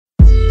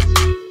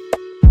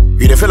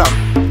Fill up.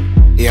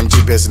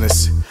 AMG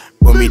business.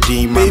 Baby,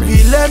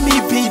 let me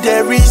be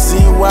the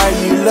reason why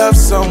you love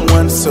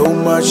someone so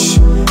much.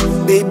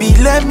 Baby,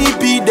 let me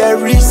be the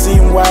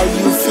reason why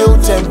you feel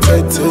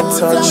tempted to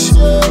touch.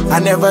 I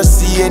never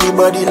see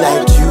anybody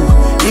like you.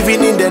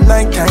 Even in the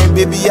night time,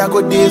 baby, I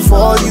go there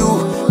for you.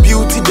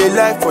 Beauty, the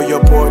life for your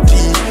body,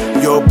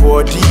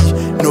 nobody.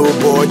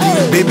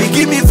 Baby,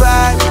 give me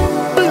vibe.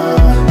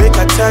 Make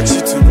I touch you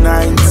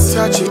tonight.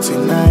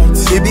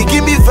 Baby,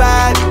 give me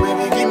vibe.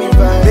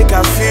 Make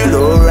I feel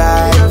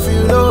alright.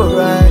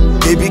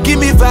 Baby, give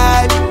me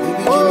vibe.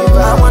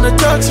 I wanna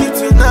touch you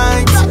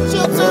tonight.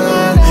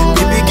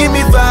 Baby, give me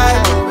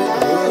vibe.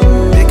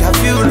 Make I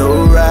feel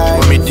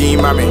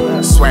alright.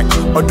 Mommy, sweat.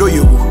 Although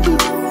you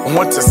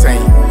want to say,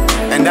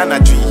 and then I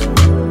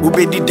dream,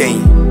 be the day,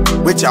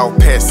 which I'll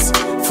pass.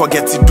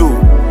 Forget to do.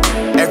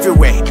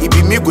 Everywhere, it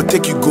be me go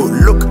take you go.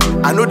 Look,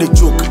 I know the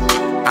joke.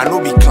 I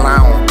know be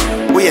clown.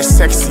 We a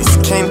sexy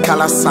skin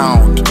color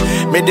sound.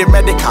 Made the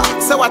medical,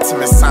 so what's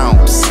my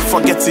sounds?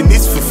 Forgetting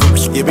this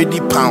fufu, you be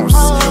the pounds.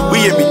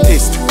 We a me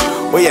taste,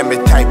 we a me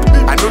type.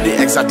 I know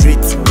they exaggerate,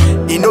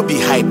 it no be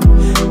hype.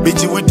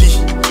 Beji woody,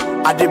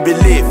 I dey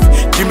believe.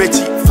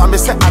 Dimechi, family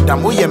say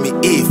Adam, we a me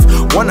Eve.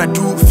 Wanna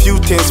do few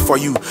things for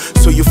you,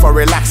 so you for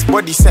relax.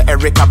 Body say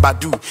Erika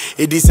Badu.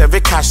 It is a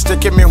cash,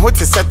 taking me home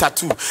to set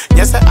tattoo.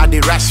 Yes, I dey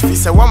rush fee.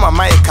 Say one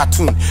mama a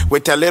cartoon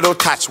with a little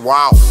touch.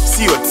 Wow,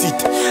 see your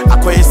teeth.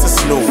 Acquire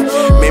snow.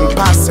 Men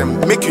pass them,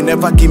 make you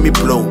never give me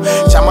blow.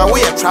 Chama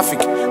way a traffic.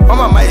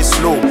 Mama is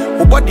slow.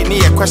 Who body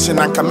need a question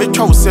and can make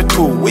you say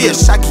too. We a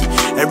shaggy.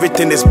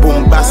 Everything is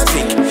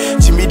bombastic.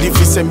 Jimmy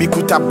Diffie me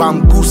kuta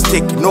bamboo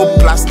stick. No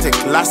plastic,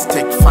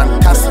 elastic,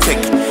 fantastic.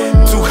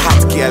 Too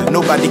hot girl,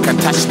 nobody can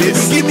touch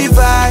this. Baby, give me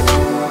vibe.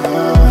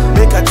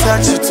 Make I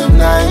touch you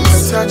tonight.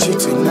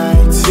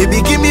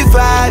 Baby, give me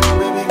vibe.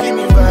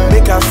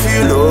 Make I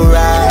feel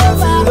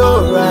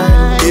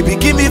alright. Baby,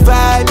 give me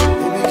vibe.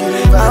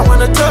 I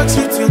wanna touch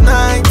you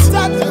tonight.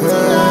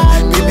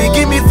 Baby,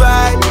 give me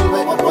vibe.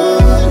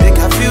 Make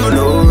I feel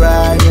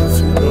alright.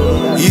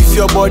 If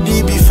your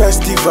body be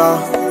festival,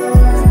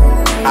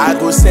 I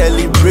go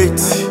celebrate.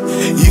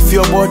 If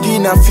your body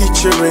not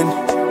featuring,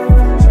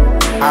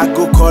 I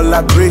go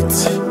collaborate.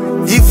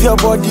 If your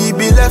body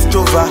be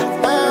leftover,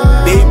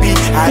 baby,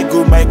 I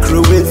go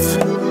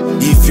microwave.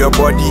 If your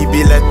body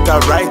be letter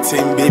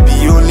writing,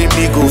 baby, only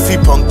me go fi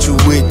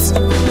punctuate.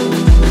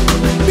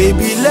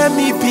 Baby, let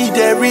me be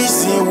the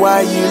reason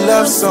why you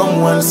love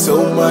someone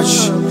so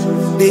much.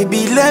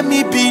 Baby, let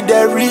me be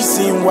the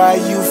reason why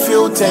you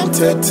feel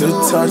tempted to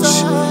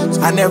touch.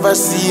 I never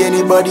see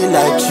anybody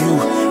like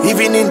you.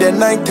 Even in the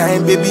night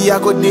time, baby, I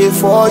go there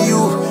for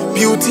you.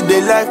 Beauty,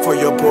 the life for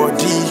your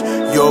body,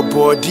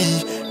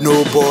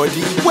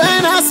 nobody.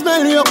 When I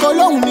smell your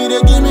cologne,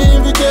 they give me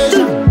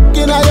invitation.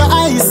 In your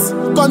eyes,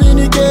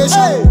 communication.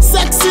 Hey.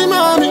 Sexy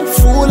mommy,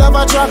 full of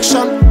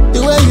attraction.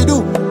 The way you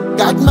do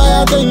got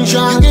my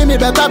attention. Give me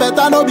better,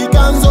 no be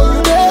cancel.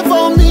 You there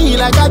for me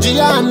like a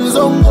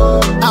Gianzo.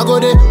 I go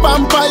to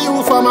pamper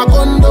you for my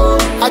condo.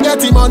 I get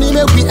the money,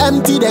 make we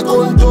empty the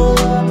condo.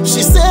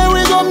 She say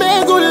we gon'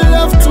 make good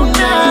love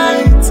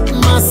tonight.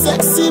 My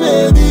sexy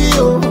baby,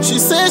 oh. She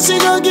say she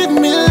gon' give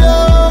me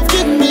love,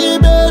 give me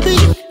baby,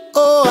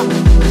 oh.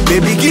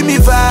 Baby, give me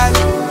vibe.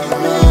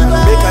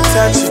 Make I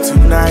touch you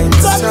tonight.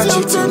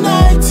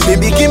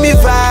 Baby, give me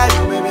vibe.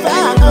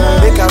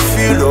 Make I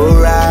feel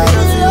alright.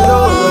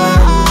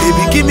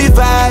 Baby, give me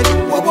vibe.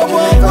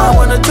 I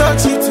wanna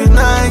touch you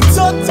tonight.